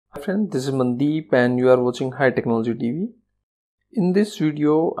friend, this is Mandeep and you are watching High Technology TV. In this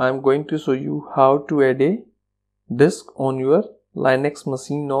video, I am going to show you how to add a disk on your Linux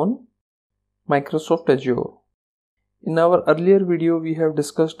machine on Microsoft Azure. In our earlier video, we have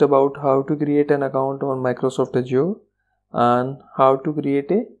discussed about how to create an account on Microsoft Azure and how to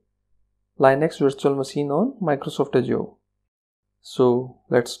create a Linux virtual machine on Microsoft Azure. So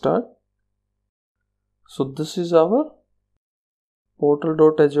let's start. So this is our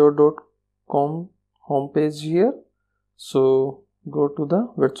portal.azure.com homepage here. So go to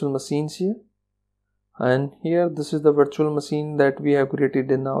the virtual machines here, and here this is the virtual machine that we have created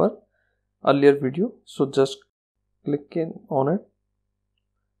in our earlier video. So just click on it,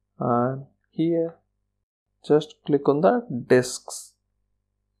 and here just click on the disks,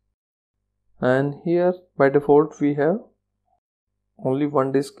 and here by default we have only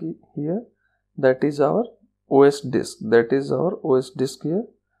one disk here, that is our OS disk, here.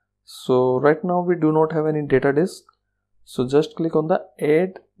 So right now we do not have any data disk, so just click on the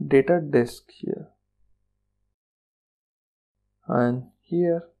add data disk here, and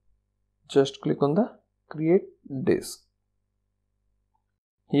here just click on the create disk.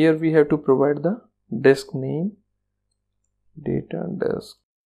 Here we have to provide the disk name, data disk,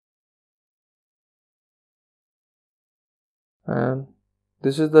 and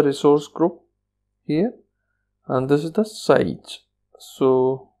this is the resource group here, and this is the size.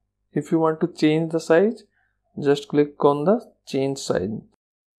 So if you want to change the size, just click on the change size,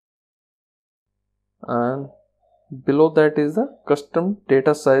 and below that is the custom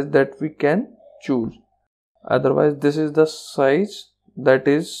data size that we can choose. Otherwise this is the size that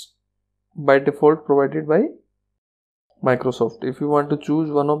is by default provided by Microsoft. If you want to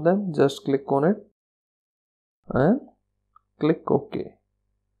choose one of them, just click on it and click OK.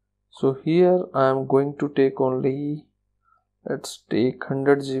 So here I am going to take only, let's take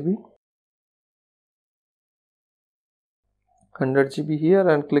 100 GB here,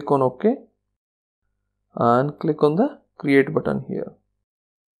 and click on OK, and click on the create button here.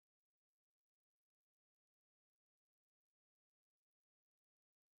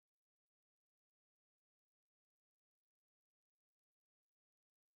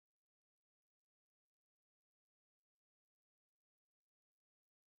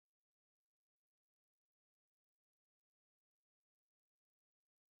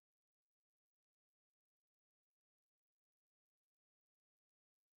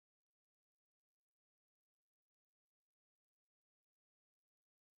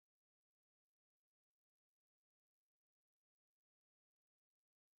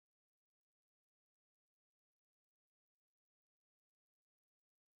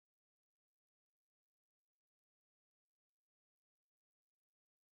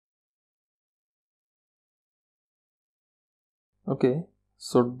 Okay,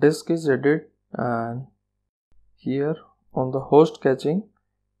 so disk is added, and here on the host caching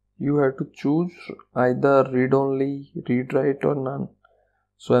you have to choose either read only, read write, or none.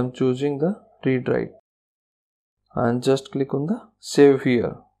 So I'm choosing the read write, and just click on the save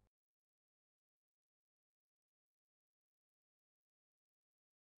here.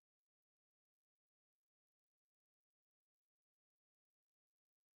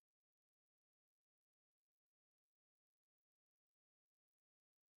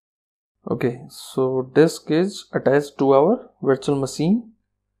 Okay, so disk is attached to our virtual machine.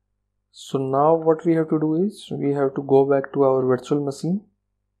 So now what we have to do is we have to go back to our virtual machine,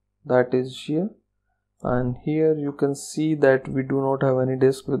 that is here, and here you can see that we do not have any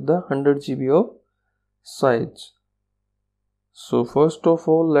disk with the 100 GB of size. So first of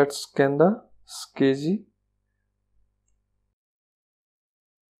all, let's scan the SCSI.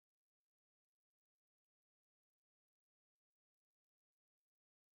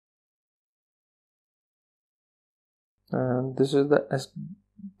 And this is the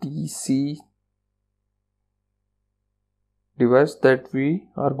SDC device that we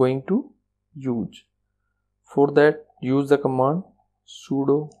are going to use. For that, use the command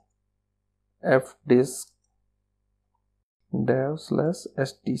sudo fdisk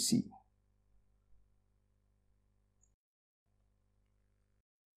dev/SDC.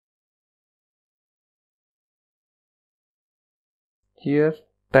 Here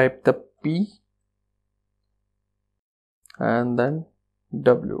type the P and then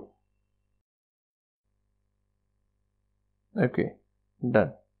W. Okay,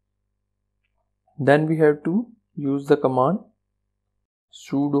 done. Then we have to use the command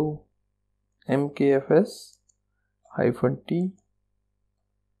sudo mkfs-t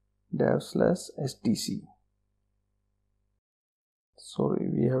dev/SDC. Sorry,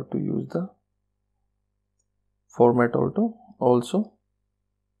 we have to use the format also.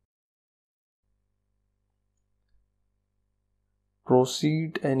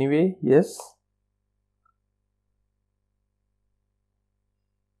 proceed anyway, yes.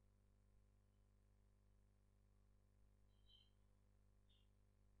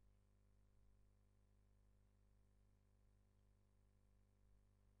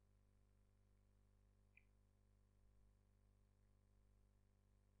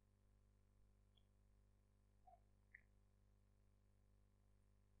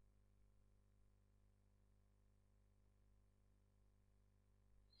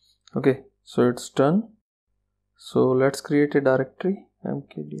 Okay, so it's done. So let's create a directory,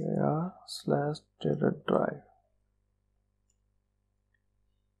 mkdir/data drive.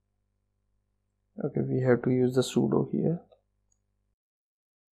 Okay, we have to use the sudo here,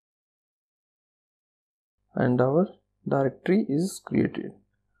 and our directory is created.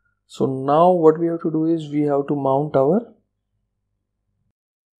 So now what we have to do is we have to mount our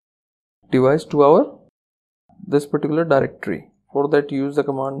device to our this particular directory. For that, use the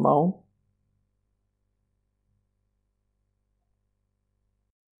command mount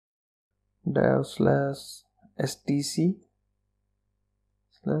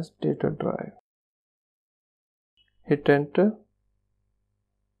dev/stc/data drive. Hit enter.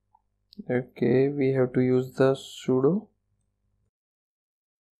 Okay, we have to use the sudo.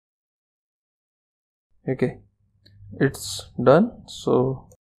 Okay, it's done. So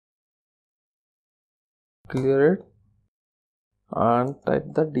clear it and type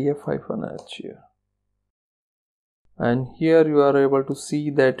the df-h here. And here you are able to see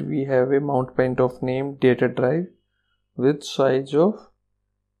that we have a mount point of name data drive with size of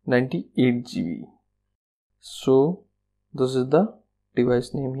 98 GB. So this is the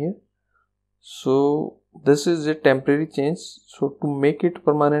device name here. So this is a temporary change. So to make it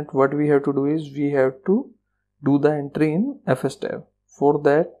permanent, what we have to do is we have to do the entry in fs tab. For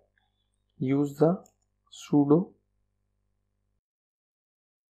that, use the sudo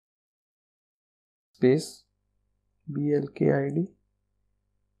space blkid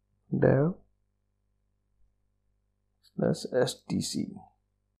dev/stc.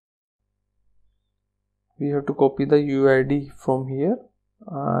 We have to copy the UID from here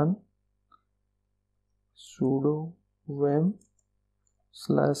and sudo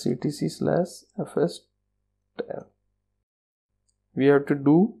vim/etc/fs tab. We have to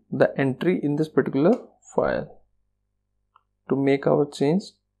do the entry in this particular file to make our change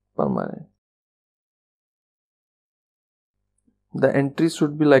permanent. The entry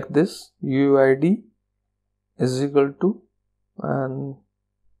should be like this: UID is equal to, and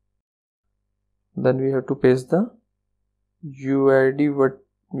then we have to paste the UID what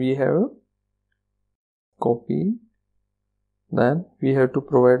we have copied. Then we have to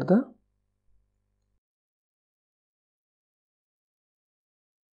provide the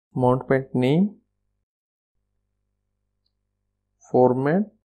mount point name, format,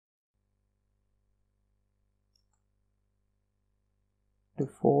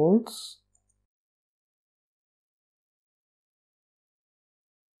 defaults,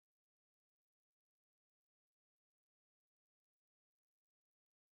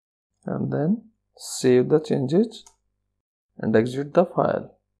 and then save the changes and exit the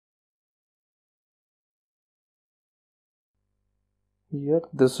file. Here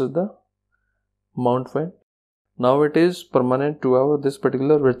this is the mount point. Now it is permanent to our this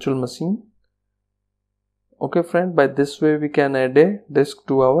particular virtual machine. Okay friend, by this way we can add a disk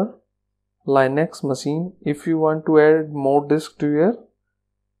to our Linux machine. If you want to add more disk to your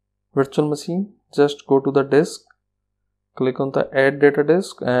virtual machine, just go to the disk, click on the add data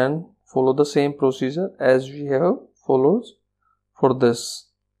disk and follow the same procedure as we have followed for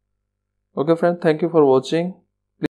this. Okay friend, thank you for watching.